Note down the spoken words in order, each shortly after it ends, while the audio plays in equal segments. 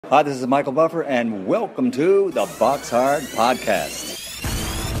Hi, this is Michael Buffer, and welcome to the BoxHard Podcast.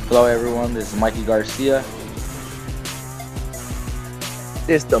 Hello, everyone. This is Mikey Garcia.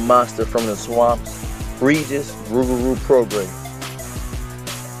 It's the monster from the swamps, Regis Rougarou Prograis.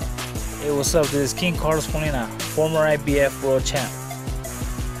 Hey, what's up? This is King Carlos Molina, former IBF world champ.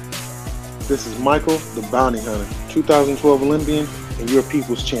 This is Michael, the Bounty Hunter, 2012 Olympian and your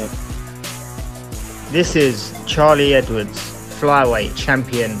people's champ. This is Charlie Edwards, flyweight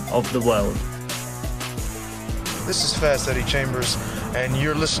champion of the world. This is Fast Eddie Chambers, and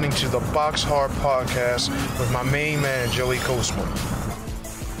you're listening to the BoxHard Podcast with my main man, Joey Coastman.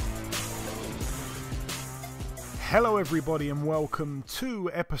 Hello, everybody, and welcome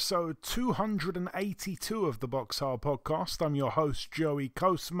to episode 282 of the BoxHard Podcast. I'm your host, Joey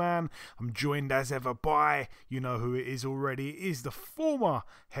Coastman. I'm joined as ever by, you know who it is already, it is the former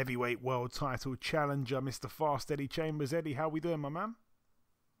heavyweight world title challenger, Mr. Fast Eddie Chambers. Eddie, how we doing, my man?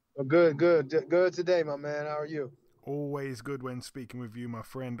 Good today, my man. How are you? Always good when speaking with you, my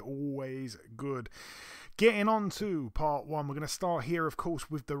friend. Always good. Getting on to part one, we're going to start here, of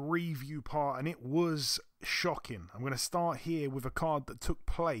course, with the review part, and it was shocking. I'm going to start here with a card that took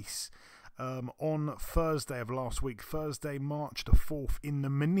place on Thursday of last week, Thursday, March the 4th, in the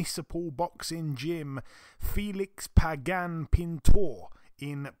Municipal Boxing Gym, Felix Pagan Pintor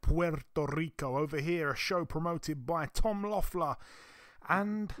in Puerto Rico. Over here, a show promoted by Tom Loeffler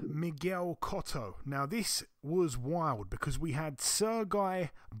and Miguel Cotto. Now, this was wild because we had Sergei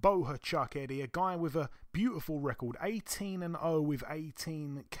Bohachuk, Eddie, a guy with a beautiful record, 18-0 with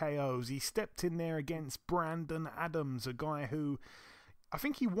 18 KOs. He stepped in there against Brandon Adams, a guy who, I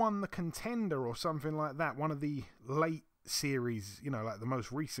think he won the Contender or something like that, one of the late series, you know, like the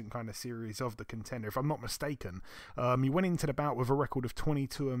most recent kind of series of the Contender, if I'm not mistaken. He went into the bout with a record of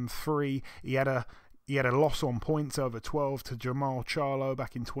 22-3. He had a loss on points over 12 to Jamal Charlo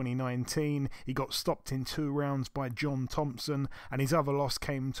back in 2019. He got stopped in 2 rounds by John Thompson, and his other loss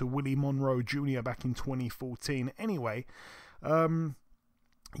came to Willie Monroe Jr. back in 2014. Anyway,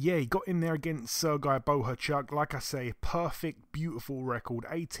 he got in there against Sergei Bohachuk. Like I say, perfect, beautiful record,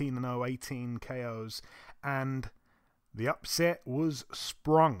 18-0, 18 KOs, and the upset was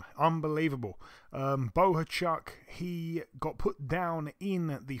sprung. Unbelievable. Bohachuk, he got put down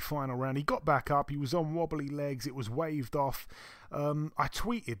in the final round. He got back up. He was on wobbly legs. It was waved off. I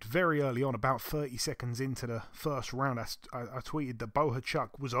tweeted very early on, about 30 seconds into the first round, I tweeted that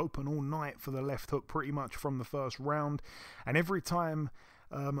Bohachuk was open all night for the left hook pretty much from the first round. And every time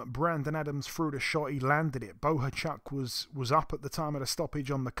Brandon Adams threw the shot, he landed it. Bohachuk was up at the time of the stoppage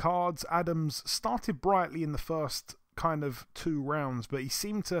on the cards. Adams started brightly in the first kind of 2 rounds, but he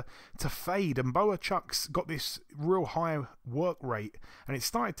seemed to fade, and Bohachuk's got this real high work rate, and it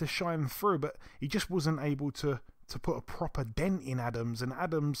started to shine through, but he just wasn't able to put a proper dent in Adams. And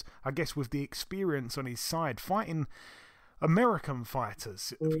Adams, I guess with the experience on his side, fighting American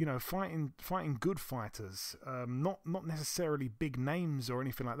fighters, you know, fighting good fighters, not necessarily big names or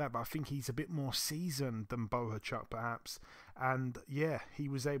anything like that, but I think he's a bit more seasoned than Bohachuk perhaps. And yeah, he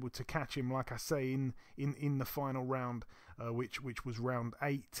was able to catch him, like I say, in the final round, which was round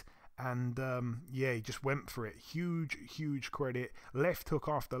 8. And he just went for it. Huge credit. Left hook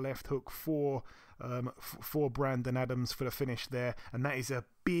after left hook for Brandon Adams for the finish there, and that is a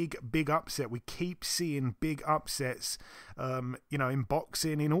big upset. We keep seeing big upsets, in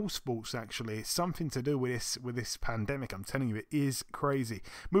boxing, in all sports. Actually, it's something to do with this pandemic. I'm telling you, it is crazy.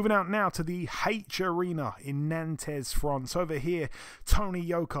 Moving out now to the H Arena in Nantes, France. Over here, Tony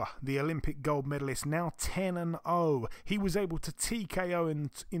Yoka, the Olympic gold medalist, now 10-0. He was able to TKO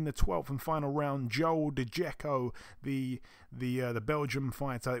in the 12th and final round Joel Dzeko, the Belgian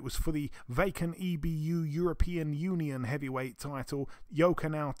fighter. It was for the vacant EBU European Union heavyweight title. Yoka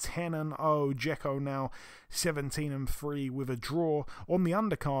now 10-0, Dzeko now 17-3 with a draw. On the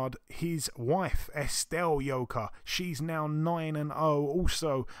undercard, his wife Estelle Yoka, she's now 9-0,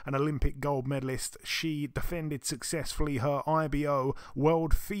 also an Olympic gold medalist. She defended successfully her IBO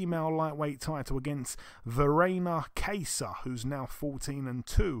World Female Lightweight title against Verena Kayser, who's now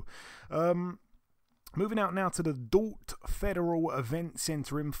 14-2. Moving out now to the Dort Federal Event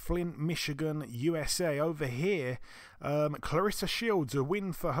Center in Flint, Michigan, USA. Over here, Clarissa Shields, a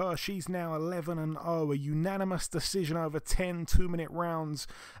win for her. She's now 11-0. A unanimous decision over 10 2-minute rounds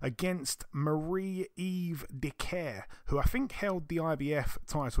against Marie-Eve Decaire, who I think held the IBF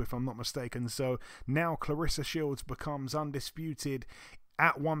title, if I'm not mistaken. So now Clarissa Shields becomes undisputed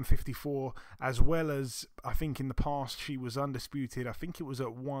at 154, as well as, I think in the past she was undisputed. I think it was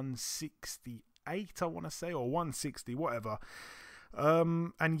at 168, I want to say, or 160, whatever.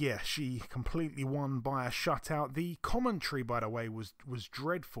 And yeah, she completely won by a shutout. The commentary, by the way, was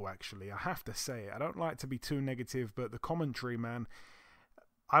dreadful, actually. I have to say it. I don't like to be too negative, but the commentary, man,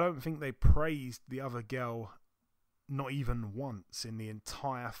 I don't think they praised the other girl not even once in the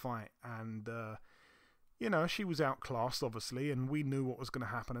entire fight. And, she was outclassed, obviously, and we knew what was going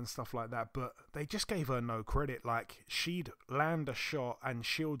to happen and stuff like that, but they just gave her no credit. Like, she'd land a shot and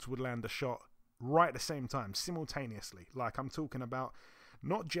Shields would land a shot right at the same time, simultaneously. Like, I'm talking about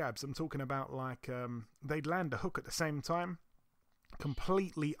not jabs, I'm talking about like they'd land a hook at the same time,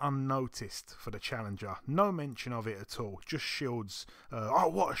 completely unnoticed for the challenger. No mention of it at all. Just Shields. Oh,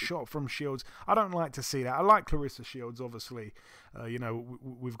 what a shot from Shields. I don't like to see that. I like Claressa Shields, obviously.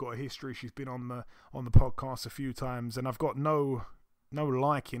 We've got a history. She's been on the podcast a few times, and I've got no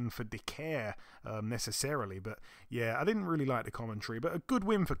liking for Decare necessarily, but yeah, I didn't really like the commentary, but a good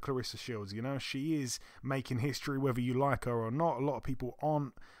win for Claressa Shields. She is making history whether you like her or not. A lot of people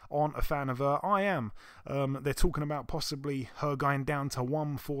aren't a fan of her. I am. They're talking about possibly her going down to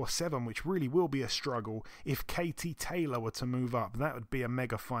 147, which really will be a struggle if Katie Taylor were to move up. That would be a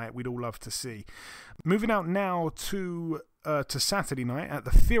mega fight we'd all love to see. Moving out now to Saturday night at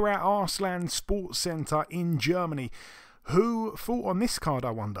the Firat Arslan Sports Center in Germany. Who fought on this card,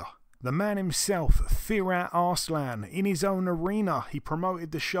 I wonder? The man himself, Firat Arslan, in his own arena. He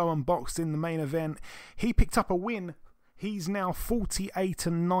promoted the show and boxed in the main event. He picked up a win. He's now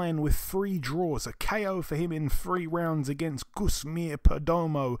 48-9 with 3 draws. A KO for him in 3 rounds against Gusmir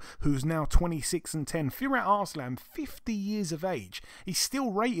Perdomo, who's now 26-10. Firat Arslan, 50 years of age. He's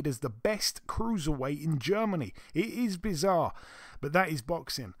still rated as the best cruiserweight in Germany. It is bizarre, but that is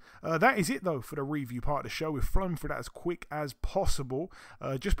boxing. That is it, though, for the review part of the show. We've flown through that as quick as possible.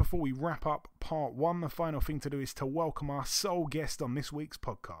 Just before we wrap up part 1, the final thing to do is to welcome our sole guest on this week's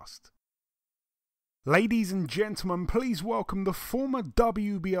podcast. Ladies and gentlemen, please welcome the former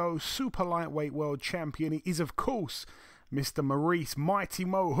WBO Super-Lightweight World Champion. He is, of course, Mr. Maurice Mighty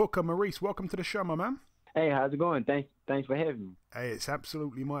Mo Hooker. Maurice, welcome to the show, my man. Hey, how's it going? Thanks for having me. Hey, it's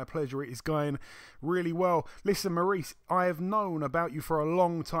absolutely my pleasure. It is going really well. Listen, Maurice, I have known about you for a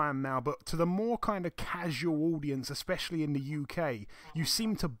long time now, but to the more kind of casual audience, especially in the UK, you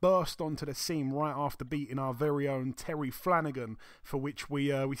seem to burst onto the scene right after beating our very own Terry Flanagan, for which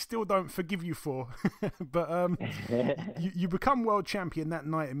we still don't forgive you for. But you become world champion that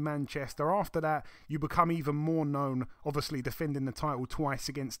night in Manchester. After that, you become even more known, obviously defending the title twice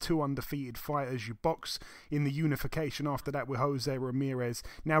against 2 undefeated fighters. You box in the unification after that with Jose Ramirez.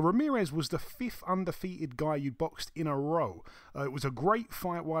 Now, Ramirez was the 5th undefeated guy you boxed in a row. It was a great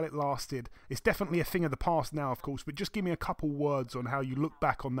fight while it lasted. It's definitely a thing of the past now, of course, but just give me a couple words on how you look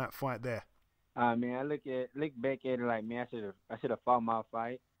back on that fight there. I look back at it like, man, I should have fought my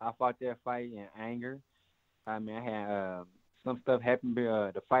fight. I fought that fight in anger. I had some stuff happen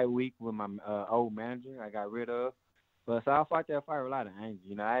the fight week with my old manager I got rid of. But so I fought that fight with a lot of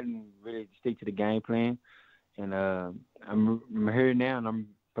anger. I didn't really stick to the game plan. And I'm here now, and I'm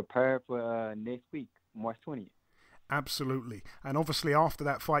prepared for next week, March 20th. Absolutely. And obviously after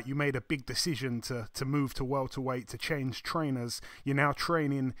that fight, you made a big decision to move to welterweight, to change trainers. You're now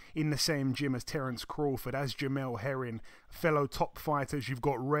training in the same gym as Terence Crawford, as Jamel Herring, fellow top fighters. You've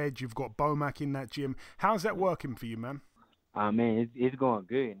got Reg, you've got Bomac in that gym. How's that working for you, man? Man, it's going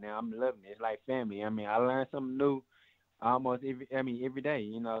good now. I'm loving it. It's like family. I learned something new almost every day,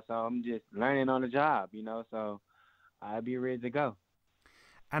 so I'm just learning on the job, so I'll be ready to go.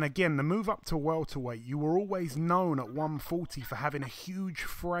 And again, the move up to welterweight, you were always known at 140 for having a huge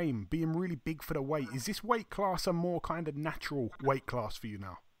frame, being really big for the weight. Is this weight class a more kind of natural weight class for you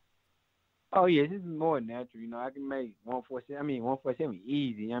now? Oh, yeah, this is more natural. I can make 147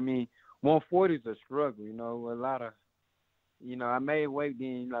 easy. 140 is a struggle, a lot of, I made weight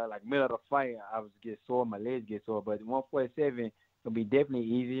then, like middle of the fight, I was get sore, my legs get sore, but 147 will be definitely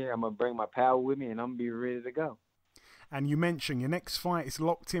easier. I'm going to bring my power with me, and I'm going to be ready to go. And you mentioned your next fight is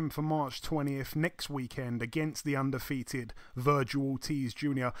locked in for March 20th, next weekend, against the undefeated Vergil Ortiz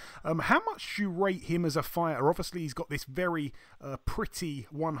Jr. How much do you rate him as a fighter? Obviously, he's got this very pretty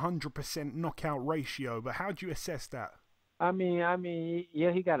 100% knockout ratio, but how do you assess that?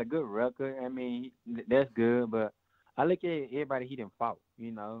 Yeah, he got a good record. That's good, but I look at everybody he done fought,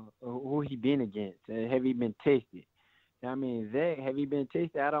 who he been against. Have he been tested? Have he been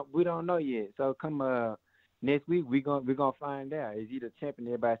tested? We don't know yet. So come next week we're gonna find out. Is he the champion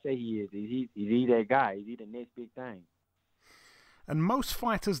everybody say he is? Is he that guy? Is he the next big thing? And most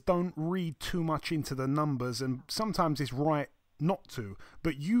fighters don't read too much into the numbers, and sometimes it's right not to,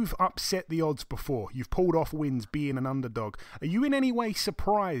 but you've upset the odds before. You've pulled off wins being an underdog. Are you in any way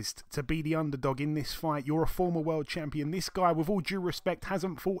surprised to be the underdog in this fight? You're a former world champion. This guy, with all due respect,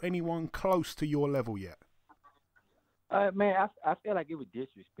 hasn't fought anyone close to your level yet. Man, I feel like it was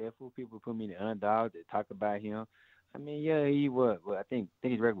disrespectful. People put me in the underdog to talk about him. I mean, yeah, he was. Well, I think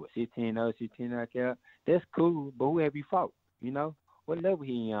his record was 16-0, 16-0. That's cool, but who have he fought? You know, what level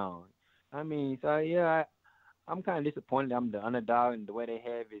he on? I mean, so yeah, I'm kind of disappointed. I'm the underdog and the way they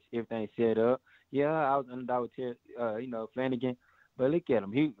have everything set up. Yeah, I was underdog with Flanagan, but look at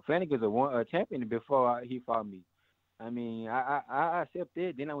him. Flanagan was a champion before he fought me. I mean, I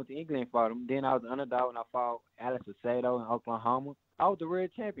accepted. Then I went to England and fought him. Then I was the underdog when I fought Alex Acedo in Oklahoma. I was the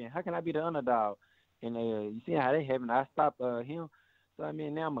world champion. How can I be the underdog? And you see how they have it. I stopped him. So, I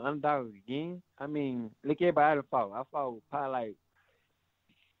mean, now I'm an underdog again. I mean, look at everybody I fought. I fought probably like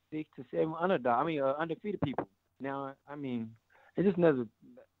 6 to 7 undefeated people. Now, I mean, it's just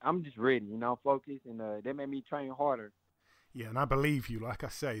I'm just ready, focused, and they made me train harder. Yeah, and I believe you. Like I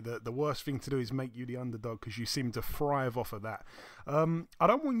say, the worst thing to do is make you the underdog because you seem to thrive off of that. I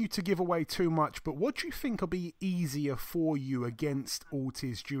don't want you to give away too much, but what do you think will be easier for you against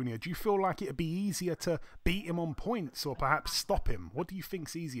Ortiz Jr.? Do you feel like it'd be easier to beat him on points or perhaps stop him? What do you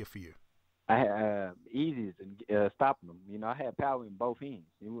think's easier for you? Easy to stop him. I had power in both hands.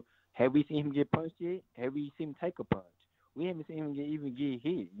 Have we seen him get punched yet? Have we seen him take a punch? We haven't seen him even get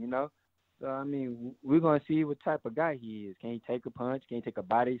hit, So, I mean, we're going to see what type of guy he is. Can he take a punch? Can he take a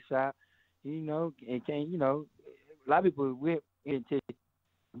body shot? And a lot of people will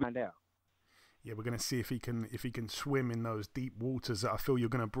find out. Yeah, we're going to see if he can swim in those deep waters that I feel you're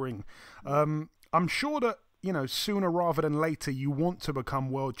going to bring. I'm sure that, sooner rather than later, you want to become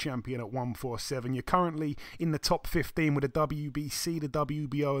world champion at 147. You're currently in the top 15 with the WBC, the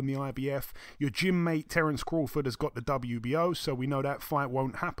WBO, and the IBF. Your gym mate, Terence Crawford, has got the WBO, so we know that fight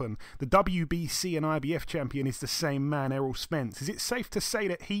won't happen. The WBC and IBF champion is the same man, Errol Spence. Is it safe to say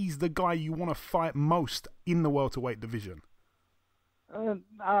that he's the guy you want to fight most in the welterweight division?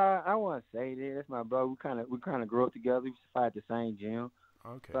 I want to say that. That's my bro. We kind of grew up together. We used to fight at the same gym.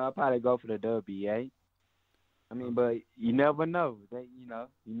 Okay. So I'll probably go for the WBA. I mean, but you never know. You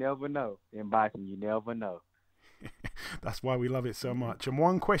never know. In boxing, you never know. That's why we love it so much. And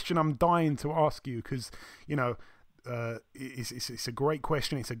one question I'm dying to ask you, because, it's a great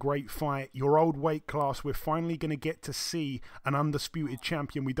question. It's a great fight. Your old weight class, we're finally going to get to see an undisputed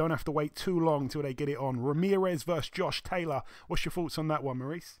champion. We don't have to wait too long till they get it on. Ramirez versus Josh Taylor. What's your thoughts on that one,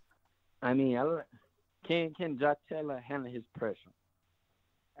 Maurice? I mean, can Josh Taylor handle his pressure?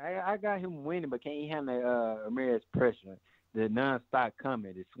 I got him winning, but can he handle Ramirez pressure? The non-stop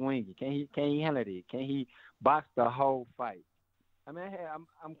coming, the swinging. Can he handle it? Can he box the whole fight? I mean,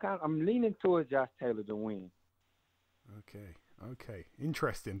 I'm leaning towards Josh Taylor to win. Okay,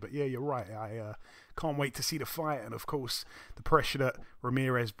 interesting. But yeah, you're right. I can't wait to see the fight, and of course, the pressure that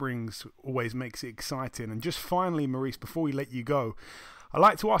Ramirez brings always makes it exciting. And just finally, Maurice, before we let you go, I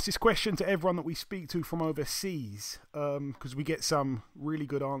like to ask this question to everyone that we speak to from overseas, because we get some really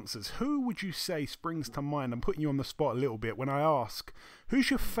good answers. Who would you say springs to mind? I'm putting you on the spot a little bit when I ask, who's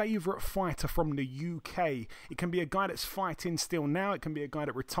your favourite fighter from the UK? It can be a guy that's fighting still now. It can be a guy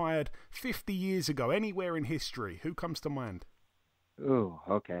that retired 50 years ago, anywhere in history. Who comes to mind? Oh,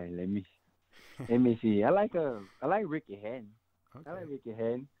 okay. Let me see. I like Ricky Hatton. Okay. I like Ricky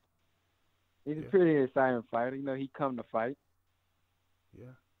Hatton. He's a pretty exciting fighter. He come to fight.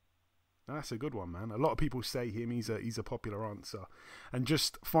 Yeah, that's a good one, man. A lot of people say him. He's a popular answer. And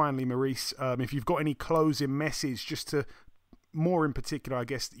just finally, Maurice, if you've got any closing message, just to more in particular, I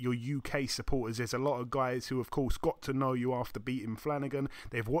guess, your UK supporters. There's a lot of guys who, of course, got to know you after beating Flanagan.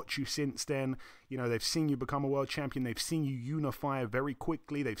 They've watched you since then. They've seen you become a world champion. They've seen you unify very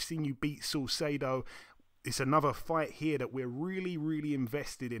quickly. They've seen you beat Salcedo. It's another fight here that we're really, really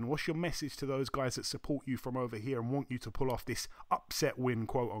invested in. What's your message to those guys that support you from over here and want you to pull off this upset win,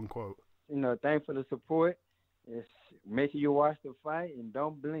 quote unquote? Thanks for the support. Make sure you watch the fight and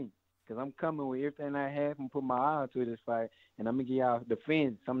don't blink, because I'm coming with everything I have and put my eye to this fight, and I'm going to give y'all the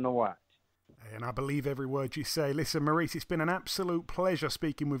fans something to watch. And I believe every word you say. Listen, Maurice, it's been an absolute pleasure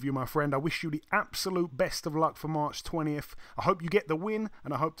speaking with you, my friend. I wish you the absolute best of luck for March 20th. I hope you get the win,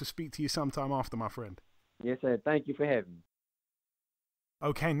 and I hope to speak to you sometime after, my friend. Yes, sir. Thank you for having me.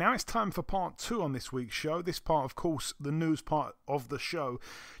 Okay, now it's time for part 2 on this week's show. This part, of course, the news part of the show.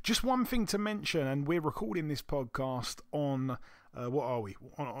 Just one thing to mention, and we're recording this podcast on what are we,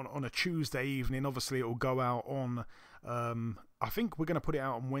 on a Tuesday evening. Obviously, it will go out on, I think we're going to put it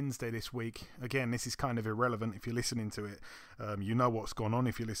out on Wednesday this week. Again, this is kind of irrelevant if you're listening to it. You know what's gone on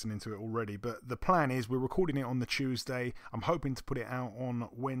if you're listening to it already. But the plan is we're recording it on the Tuesday. I'm hoping to put it out on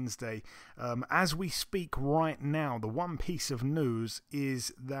Wednesday. As we speak right now, the one piece of news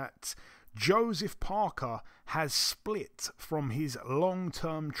is that Joseph Parker has split from his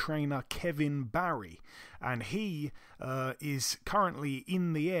long-term trainer Kevin Barry, and he is currently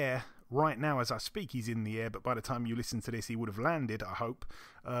in the air right now as I speak. He's in the air, but by the time you listen to this, he would have landed, I hope.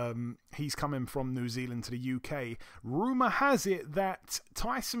 He's coming from New Zealand to the UK. Rumour has it that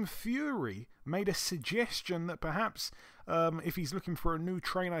Tyson Fury made a suggestion that perhaps if he's looking for a new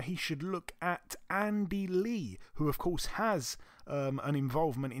trainer, he should look at Andy Lee, who of course has an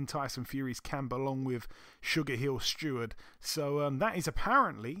involvement in Tyson Fury's camp along with Sugar Hill Stewart. So that is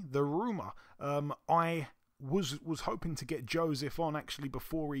apparently the rumour. I was hoping to get Joseph on actually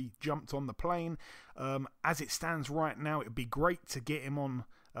before he jumped on the plane. As it stands right now, it would be great to get him on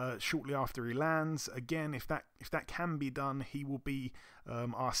shortly after he lands. Again, if that can be done, he will be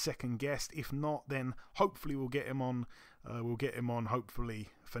our second guest. If not, then hopefully we'll get him on. Hopefully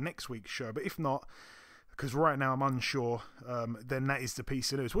for next week's show. But if not, because right now I'm unsure, then that is the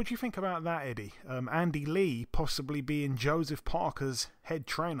piece of news. What do you think about that, Eddie? Andy Lee possibly being Joseph Parker's head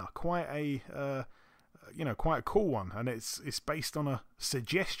trainer. Quite a cool one, and it's based on a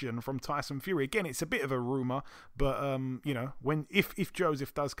suggestion from Tyson Fury. Again, it's a bit of a rumor, but if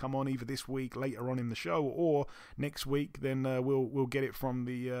Joseph does come on either this week, later on in the show, or next week, then we'll get it from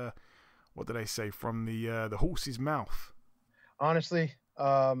the what do they say, from the horse's mouth. Honestly,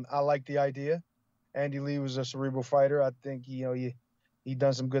 I like the idea. Andy Lee was a cerebral fighter. I think he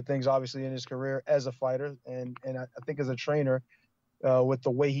done some good things obviously in his career as a fighter, and I think as a trainer. With the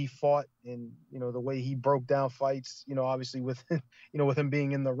way he fought and, the way he broke down fights, obviously with, with him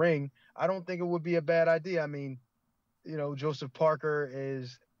being in the ring, I don't think it would be a bad idea. I mean, Joseph Parker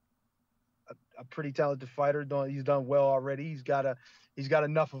is a pretty talented fighter. He's done well already. He's got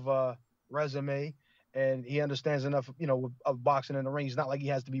enough of a resume, and he understands enough, of boxing in the ring. It's not like he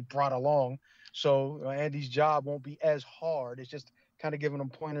has to be brought along. So Andy's job won't be as hard. It's just kind of giving him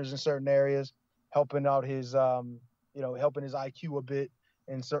pointers in certain areas, helping out his, helping his IQ a bit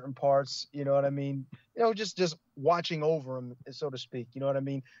in certain parts, you know what I mean? Just watching over him, so to speak, you know what I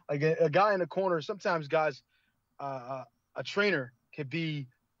mean? Like a guy in the corner, sometimes guys, a trainer could be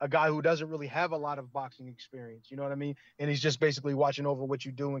a guy who doesn't really have a lot of boxing experience, you know what I mean? And he's just basically watching over what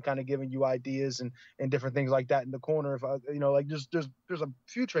you do and kind of giving you ideas and different things like that in the corner. If there's a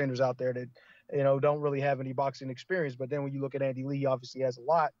few trainers out there that, don't really have any boxing experience, but then when you look at Andy Lee, he obviously has a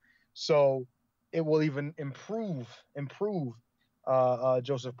lot. So it will even improve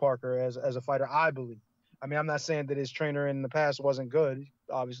Joseph Parker as a fighter, I believe. I mean, I'm not saying that his trainer in the past wasn't good.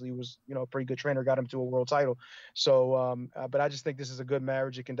 Obviously, he was, a pretty good trainer, got him to a world title. So, but I just think this is a good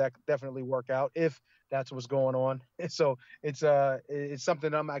marriage. It can definitely work out if that's what's going on. So it's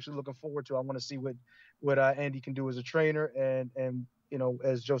something I'm actually looking forward to. I want to see what Andy can do as a trainer and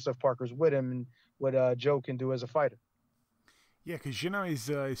as Joseph Parker's with him, and what Joe can do as a fighter. Yeah, because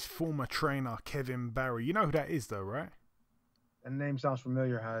his former trainer, Kevin Barry. You know who that is, though, right? The name sounds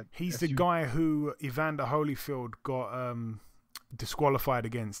familiar. He's the guy who Evander Holyfield got disqualified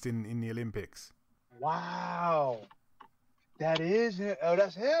against in the Olympics. Wow. That is him. Oh,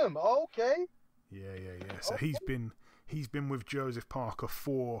 that's him. Okay. Yeah. So he's been with Joseph Parker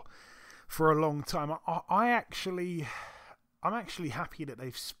for a long time. I'm actually happy that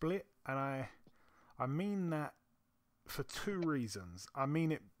they've split, and I mean that for two reasons. I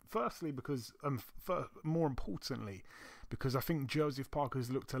mean it firstly because, more importantly, because I think Joseph Parker's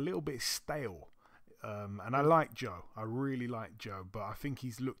looked a little bit stale. And I like Joe. I really like Joe, but I think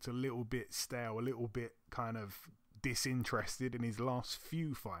he's looked a little bit stale, a little bit kind of disinterested in his last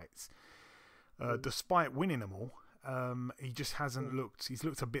few fights. Despite winning them all, he just hasn't looked. He's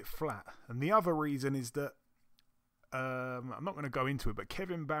looked a bit flat. And the other reason is that I'm not going to go into it, but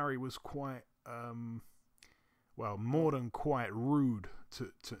Kevin Barry was quite, more than quite rude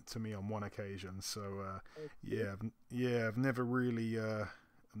to me on one occasion. So I've never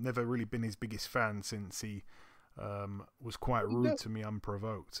really been his biggest fan since he was quite rude to me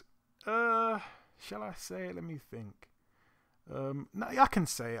unprovoked. Shall I say it? Let me think. No, I can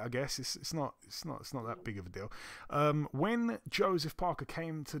say it. I guess it's not that big of a deal. When Joseph Parker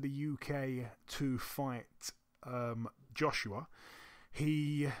came to the UK to fight Joshua,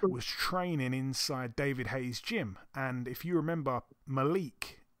 he was training inside David Hayes' gym, and if you remember,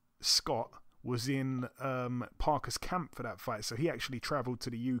 Malik Scott was in Parker's camp for that fight. So he actually travelled to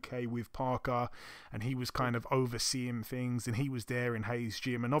the UK with Parker, and he was kind of overseeing things, and he was there in Hayes'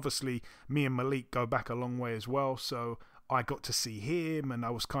 gym. And obviously, me and Malik go back a long way as well, so I got to see him, and I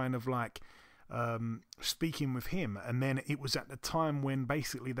was kind of like speaking with him. And then it was at the time when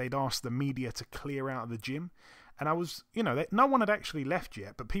basically they'd asked the media to clear out of the gym, and I was, no one had actually left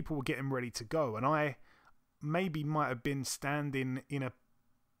yet, but people were getting ready to go, and I maybe might have been standing in a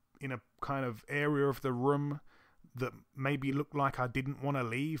kind of area of the room that maybe looked like I didn't want to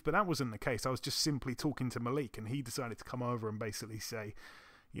leave, but that wasn't the case. I was just simply talking to Malik, and he decided to come over and basically say,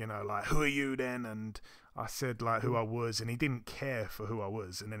 like, who are you then? And I said, like, who I was, and he didn't care for who I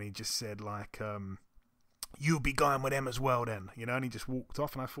was, and then he just said, like, you'll be going with them as well then, and he just walked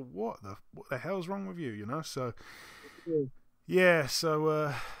off, and I thought, what the hell's wrong with you, so, yeah,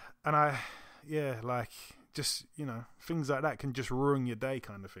 so, and I, yeah, like, just, things like that can just ruin your day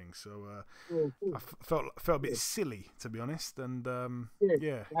kind of thing. So I felt a bit silly, to be honest. And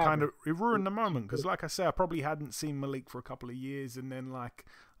yeah, kind of it ruined the moment, because like I say, I probably hadn't seen Malik for a couple of years, and then like,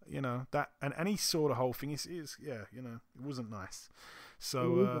 that, and he saw the whole thing. It wasn't nice.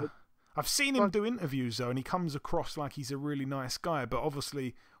 So I've seen him do interviews though, and he comes across like he's a really nice guy, but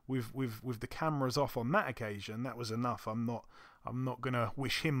obviously with the cameras off on that occasion, that was enough. I'm not gonna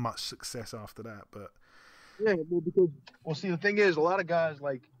wish him much success after that, but yeah, because see, the thing is, a lot of guys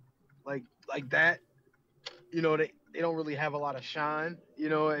like that, they don't really have a lot of shine,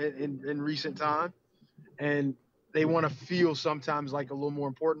 in recent time, and they want to feel sometimes like a little more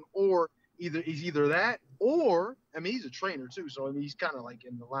important, or he's either that, or I mean, he's a trainer too, so I mean, he's kind of like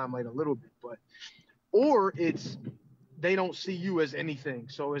in the limelight a little bit, but or it's they don't see you as anything,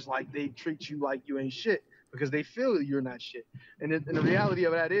 so it's like they treat you like you ain't shit because they feel you're not shit, and the reality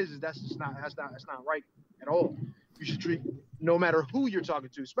of that is that's not right at all. You should treat, no matter who you're talking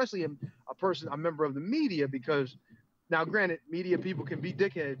to, especially a member of the media, because now granted, media people can be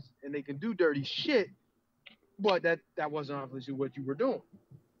dickheads and they can do dirty shit, but that wasn't obviously what you were doing.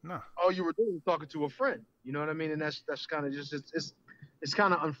 No. All you were doing was talking to a friend. You know what I mean? And that's kind of just, it's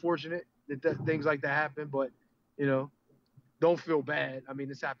kind of unfortunate that things like that happen, but don't feel bad. I mean,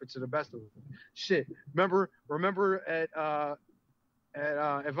 this happened to the best of them. Shit. Remember at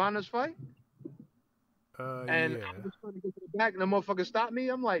Ivana's fight? And yeah. I was trying to get to the back, and the motherfucker stopped me.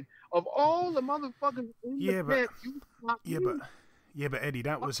 I'm like, of all the motherfuckers in the pit, you stopped me. But Eddie,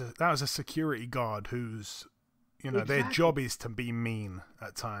 that was a security guard who's, Exactly. their job is to be mean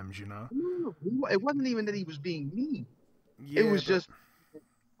at times, No, it wasn't even that he was being mean. Yeah, it was just,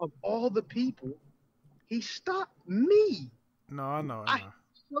 of all the people, he stopped me. No, I know. I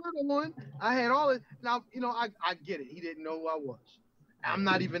had all it. Now, I get it. He didn't know who I was. I'm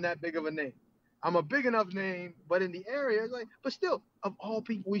not even that big of a name. I'm a big enough name, but in the area, but still, of all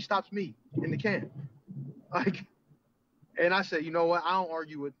people, he stops me in the camp. And I say, you know what? I don't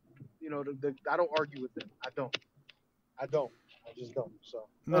argue with, I don't argue with them. I just don't. So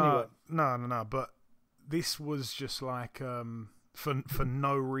No, anyway. no. But this was just like for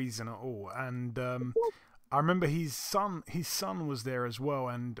no reason at all. And I remember his son was there as well,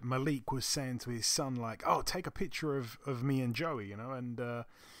 and Malik was saying to his son like, "Oh, take a picture of me and Joey,"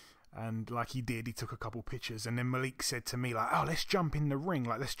 and like he did, he took a couple pictures, and then Malik said to me like, "Oh, let's jump in the ring,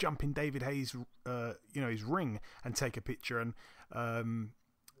 like let's jump in David Hayes' his ring and take a picture."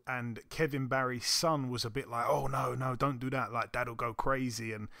 And Kevin Barry's son was a bit like, "Oh no, don't do that, like Dad'll go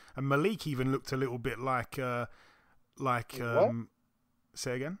crazy." And Malik even looked a little bit like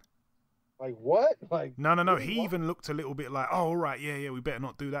say again? Like what? Like no. He even looked a little bit like, "Oh, all right, yeah, we better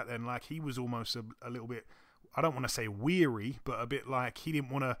not do that then." Like he was almost a little bit, I don't want to say weary, but a bit like he didn't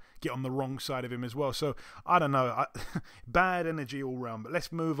want to get on the wrong side of him as well. So I don't know, bad energy all round. But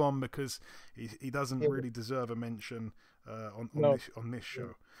let's move on, because he doesn't really deserve a mention on this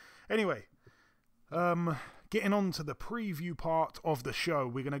show. Anyway, getting on to the preview part of the show,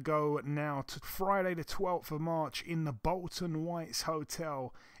 we're going to go now to Friday the 12th of March in the Bolton Whites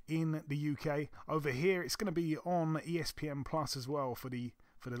Hotel in the UK. Over here, it's going to be on ESPN Plus as well for the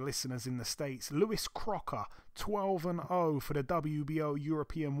listeners in the States. Lewis Crocker, 12-0 for the WBO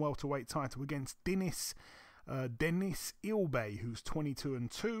European welterweight title against Denis Ilbay, who's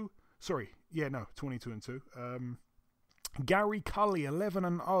 22-2. 22-2. Gary Cully,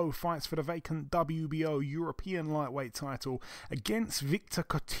 11-0, fights for the vacant WBO European lightweight title against Viktor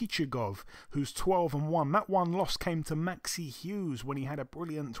Kotichigov, who's 12-1. That one loss came to Maxi Hughes when he had a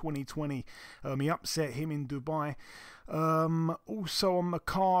brilliant 2020. He upset him in Dubai. Also on the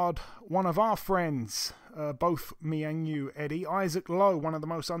card, one of our friends, both me and you, Eddie, Isaac Lowe, one of the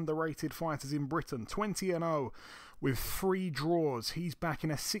most underrated fighters in Britain, 20-0 with 3 draws. He's back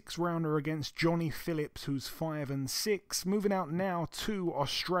in a 6-rounder against Johnny Phillips, who's 5-6. Moving out now to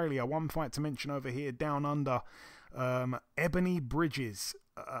Australia. One fight to mention over here, down under. Ebony Bridges,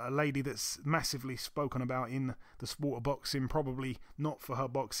 a lady that's massively spoken about in the sport of boxing, probably not for her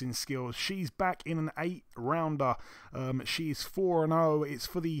boxing skills. She's back in an 8-rounder. She's 4-0. It's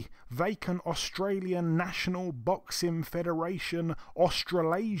for the vacant Australian National Boxing Federation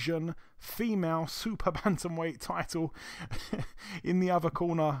Australasian Female Super Bantamweight title. In the other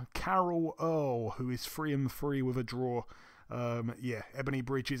corner, Carol Earl, who is 3-3 with a draw. Ebony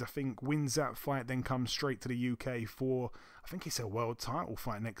Bridges, I think, wins that fight, then comes straight to the UK for, I think it's a world title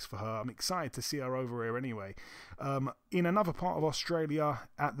fight next for her. I'm excited to see her over here anyway. In another part of Australia,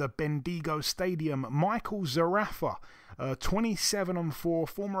 at the Bendigo Stadium, Michael Zarafa, 27-4,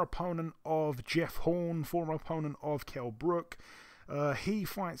 former opponent of Jeff Horn, former opponent of Kell Brook. He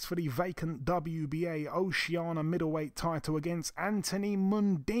fights for the vacant WBA Oceania middleweight title against Anthony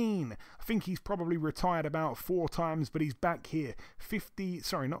Mundine. I think he's probably retired about 4 times, but he's back here. This will be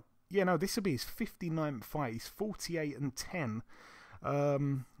his 59th fight. He's 48-10.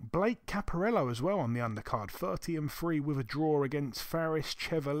 Blake Caparello as well on the undercard, 30-3 with a draw against Faris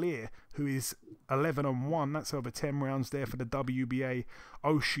Chevalier, who is 11-1. That's over 10 rounds there for the WBA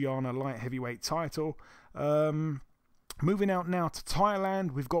Oceania light heavyweight title. Moving out now to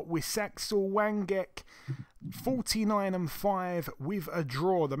Thailand, we've got Wisaksel Wangek, 49-5 with a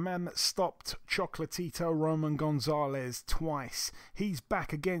draw. The man that stopped Chocolatito Roman Gonzalez twice. He's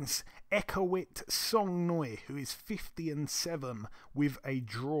back against Ekawit Songnoi, who is 50-7 with a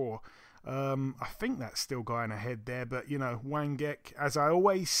draw. I think that's still going ahead there, but Wangek, as I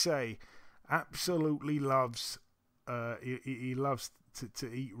always say, absolutely loves. He loves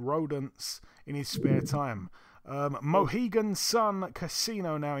to eat rodents in his spare time. Mohegan Sun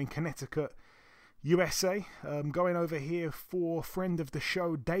Casino now in Connecticut, USA. Going over here for friend of the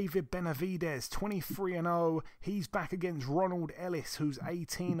show, David Benavidez, 23-0. He's back against Ronald Ellis, who's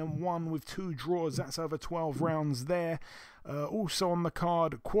 18-1 with 2 draws. That's over 12 rounds there. Also on the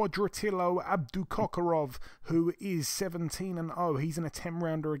card, Quadratilo Abdukokarov, who is 17-0. He's in a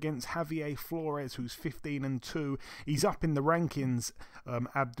 10-rounder against Javier Flores, who's 15-2. He's up in the rankings,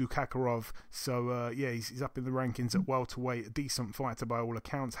 Abdukokarov. So, he's up in the rankings at welterweight. A decent fighter by all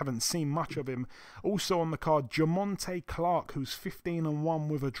accounts. Haven't seen much of him. Also on the card, Jamonte Clark, who's 15-1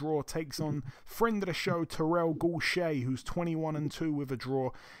 with a draw, takes on friend of the show, Terrell Gaucher, who's 21-2 with a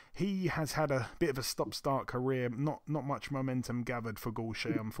draw. He has had a bit of a stop-start career, not much momentum gathered for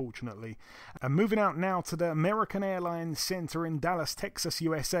Gaucher, unfortunately. And moving out now to the American Airlines Center in Dallas, Texas,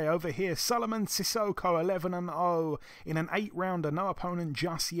 USA. Over here, Solomon Sissoko, 11-0 in an 8-rounder, no opponent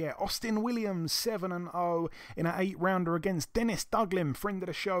just yet. Austin Williams, 7-0 in an 8-rounder against Dennis Duglin, friend of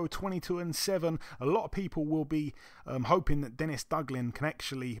the show, 22-7. A lot of people will be hoping that Dennis Duglin can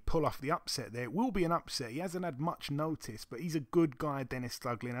actually pull off the upset there. It will be an upset. He hasn't had much notice, but he's a good guy, Dennis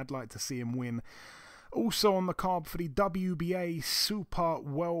Duglin. I'd like to see him win. Also on the card for the WBA Super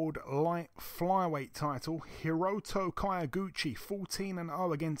World Light Flyweight title, Hiroto Kayaguchi,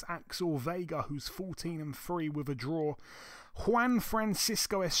 14-0 against Axel Vega, who's 14-3 with a draw. Juan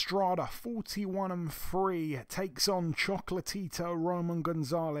Francisco Estrada, 41-3, takes on Chocolatito Roman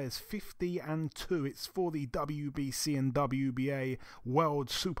Gonzalez, 50-2. It's for the WBC and WBA World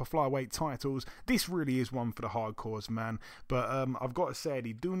Super Flyweight titles. This really is one for the hardcores, man. But I've got to say,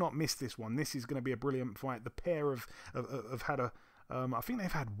 Eddie, do not miss this one. This is going to be a brilliant fight. The pair have had a... I think they've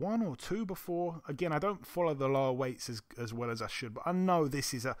had 1 or 2 before. Again, I don't follow the lower weights as well as I should, but I know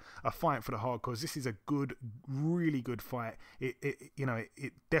this is a fight for the hardcores. This is a good, really good fight.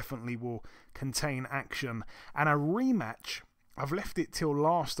 It definitely will contain action. And a rematch, I've left it till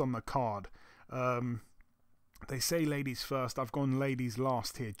last on the card. They say ladies first, I've gone ladies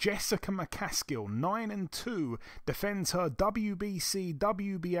last here. Jessica McCaskill, 9-2, defends her WBC,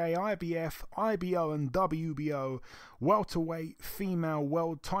 WBA, IBF, IBO and WBO welterweight female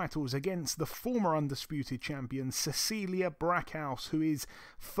world titles against the former undisputed champion Cecilia Brackhouse, who is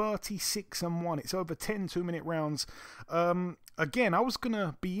 36-1. It's over 10 2-minute rounds. Again, I was going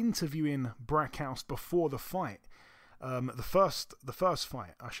to be interviewing Brackhouse before the fight. The first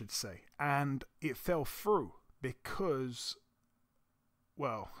fight, I should say. And it fell through. Because,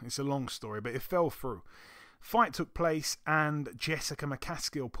 well, it's a long story, but it fell through. Fight took place and Jessica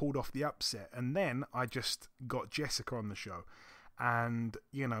McCaskill pulled off the upset. And then I just got Jessica on the show. And,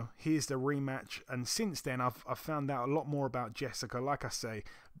 you know, here's the rematch. And since then, I've found out a lot more about Jessica. Like I say,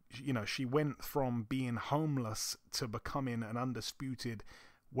 you know, she went from being homeless to becoming an undisputed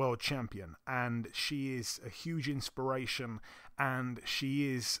world champion. And she is a huge inspiration. And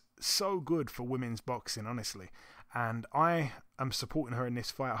she is so good for women's boxing, honestly. And I am supporting her in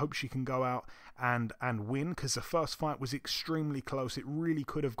this fight. I hope she can go out and win, because the first fight was extremely close. It really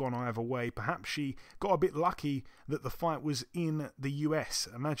could have gone either way. Perhaps she got a bit lucky that the fight was in the US.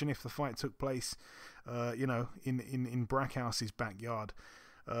 Imagine if the fight took place, you know, in Brackhouse's backyard.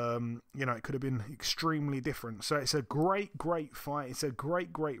 You know, it could have been extremely different. So it's a great fight. It's a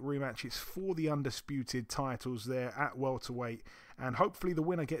great rematch. It's for the undisputed titles there at welterweight, and hopefully the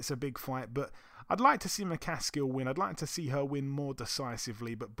winner gets a big fight. But I'd like to see McCaskill win. I'd like to see her win more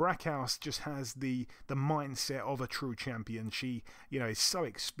decisively. But Brackhouse just has the mindset of a true champion. She, you know, is so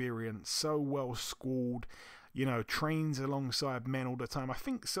experienced, so well schooled, you know, trains alongside men all the time. I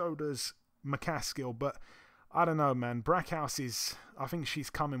think so does McCaskill, but I don't know, man. Brackhouse I think she's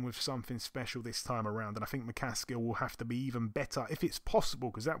coming with something special this time around, and I think McCaskill will have to be even better if it's possible,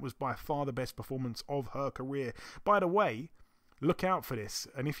 because that was by far the best performance of her career. By the way, look out for this,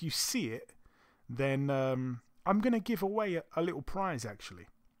 and if you see it, then I'm going to give away a little prize, actually.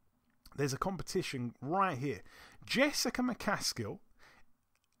 There's a competition right here. Jessica McCaskill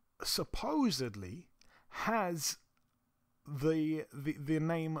supposedly has the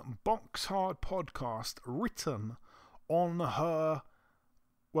name BoxHard Podcast written on her,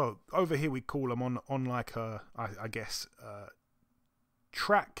 well, over here we call them on like her, I guess,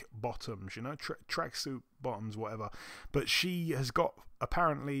 track bottoms, you know, tracksuit bottoms, whatever. But she has got,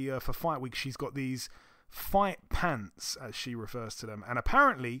 apparently, for Fight Week, she's got these fight pants, as she refers to them. And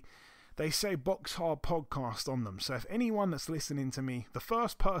apparently, they say BoxHard Podcast on them. So if anyone that's listening to me, the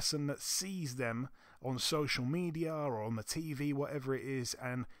first person that sees them on social media or on the TV, whatever it is,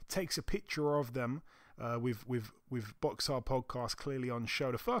 and takes a picture of them with BoxHard Podcast clearly on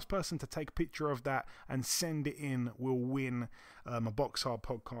show, the first person to take a picture of that and send it in will win a BoxHard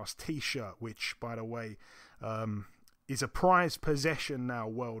Podcast t-shirt, which, by the way, is a prized possession now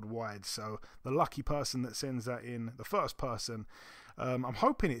worldwide. So the lucky person that sends that in, the first person, I'm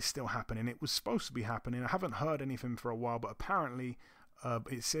hoping it's still happening. It was supposed to be happening. I haven't heard anything for a while, but apparently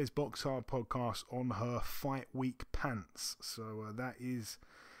it says BoxHard Podcast on her Fight Week pants. So that is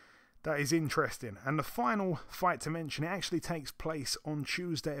interesting. And the final fight to mention, it actually takes place on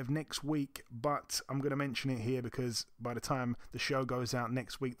Tuesday of next week, but I'm going to mention it here because by the time the show goes out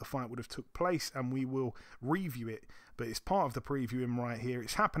next week, the fight would have took place and we will review it. But it's part of the previewing right here.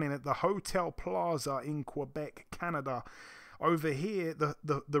 It's happening at the Hotel Plaza in Quebec, Canada. Over here,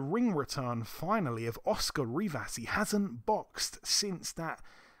 the ring return, finally, of Oscar Rivas. He hasn't boxed since that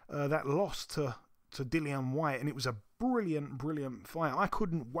loss to Dillian Whyte, and it was a brilliant fight. I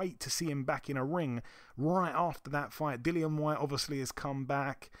couldn't wait to see him back in a ring right after that fight. Dillian Whyte obviously has come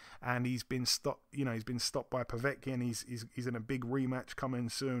back, and he's been stopped. You know, he's been stopped by Povetkin. He's in a big rematch coming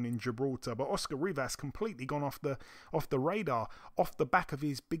soon in Gibraltar. But Oscar Rivas completely gone off the radar, off the back of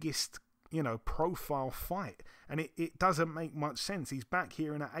his biggest, you know, profile fight, and it doesn't make much sense. He's back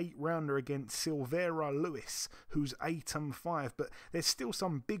here in an 8-rounder against Silvera Lewis, who's 8-5, but there's still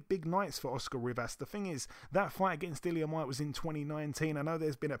some big nights for Oscar Rivas. The thing is, that fight against Dillian Whyte was in 2019. I know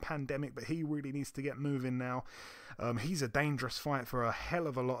there's been a pandemic, but he really needs to get moving now. He's a dangerous fight for a hell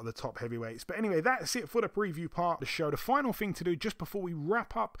of a lot of the top heavyweights. But anyway, that's it for the preview part of the show. The final thing to do just before we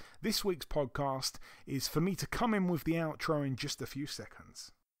wrap up this week's podcast is for me to come in with the outro in just a few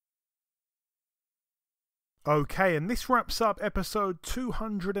seconds. Okay, and this wraps up episode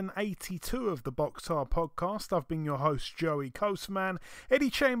 282 of the BoxHard Podcast. I've been your host, Joey Coastman.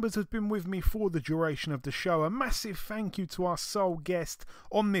 Eddie Chambers has been with me for the duration of the show. A massive thank you to our sole guest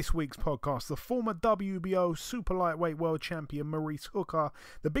on this week's podcast, the former WBO Super-Lightweight World Champion, Maurice Hooker.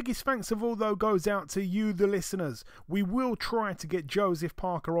 The biggest thanks of all, though, goes out to you, the listeners. We will try to get Joseph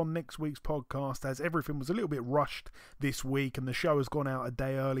Parker on next week's podcast, as everything was a little bit rushed this week and the show has gone out a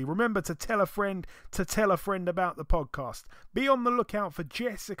day early. Remember to tell a friend about the podcast. Be on the lookout for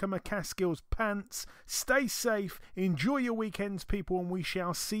Jessica McCaskill's pants. Stay safe, enjoy your weekends, people, and we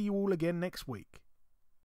shall see you all again next week.